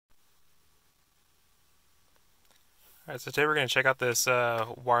Alright, so today we're going to check out this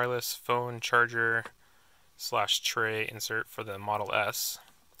wireless phone charger slash tray insert for the Model S.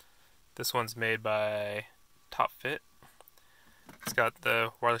 This one's made by Top Fit. It's got the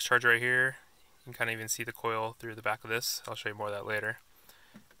wireless charger right here. You can kind of even see the coil through the back of this. I'll show you more of that later.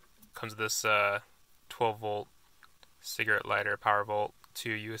 Comes with this 12 volt cigarette lighter power volt to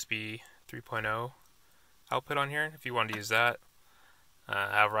USB 3.0 output on here if you wanted to use that.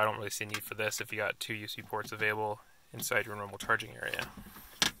 However, I don't really see a need for this if you got two USB ports available inside your normal charging area.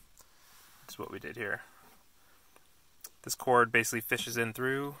 That's what we did here. This cord basically fishes in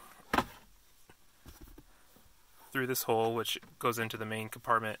through this hole, which goes into the main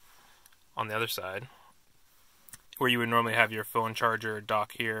compartment on the other side, where you would normally have your phone charger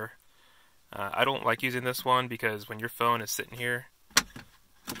dock here. I don't like using this one because when your phone is sitting here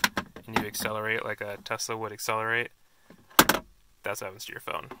and you accelerate like a Tesla would accelerate, that's what happens to your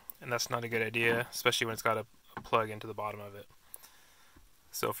phone. And that's not a good idea, especially when it's got a plug into the bottom of it.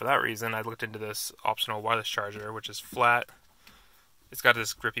 So for that reason, I looked into this optional wireless charger, which is flat. It's got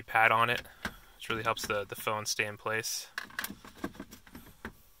this grippy pad on it, which really helps the phone stay in place.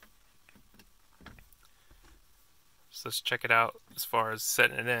 So let's check it out as far as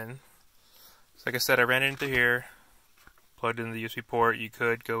setting it in. So like I said, I ran it into here, plugged in the USB port. You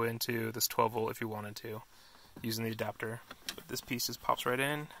could go into this 12 volt if you wanted to, using the adapter. But this piece just pops right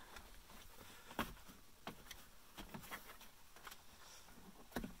in.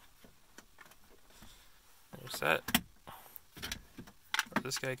 You're set. Where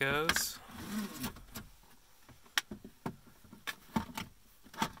this guy goes.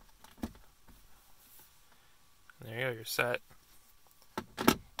 There you go, you're set.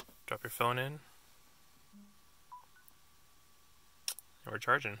 Drop your phone in. And we're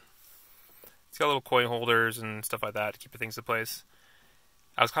charging. It's got little coin holders and stuff like that to keep things in place.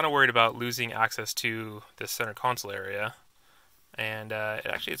 I was kind of worried about losing access to this center console area. And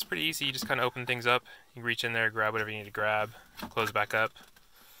actually it's pretty easy. You just kind of open things up. You can reach in there, grab whatever you need to grab, close it back up.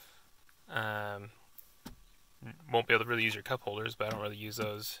 Won't be able to really use your cup holders, but I don't really use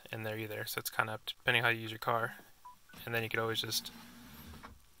those in there either. So it's kind of depending how you use your car. And then you could always just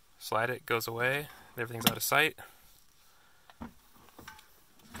slide it, goes away, everything's out of sight. Kind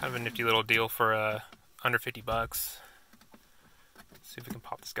of a nifty little deal for under 50 bucks. See if we can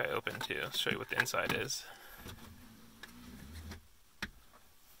pop this guy open too. I'll show you what the inside is.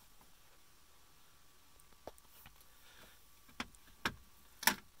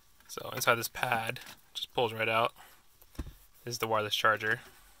 So inside this pad, just pulls right out. This is the wireless charger.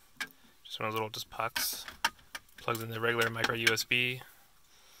 Just one of those little pucks. Plugs in the regular micro USB.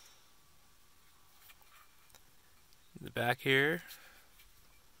 In the back here.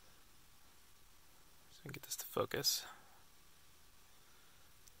 So get this to focus.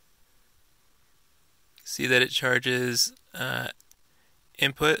 See that it charges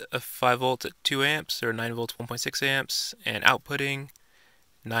input of 5 volts at 2 amps or 9 volts 1.6 amps, and outputting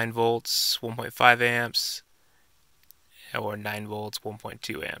 9 volts 1.5 amps or 9 volts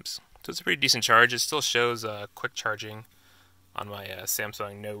 1.2 amps. So it's a pretty decent charge. It still shows quick charging on my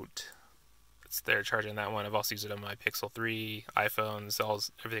Samsung Note. It's there charging that one. I've also used it on my Pixel 3, iPhones,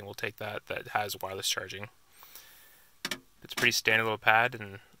 everything will take that has wireless charging. It's a pretty standard little pad,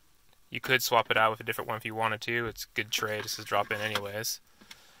 and you could swap it out with a different one if you wanted to. It's a good tray just to drop in anyways.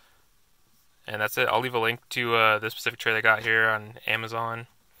 And that's it. I'll leave a link to this specific tray I got here on Amazon.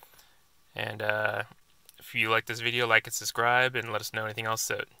 And if you like this video, like and subscribe, and let us know anything else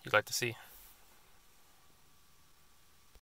that you'd like to see.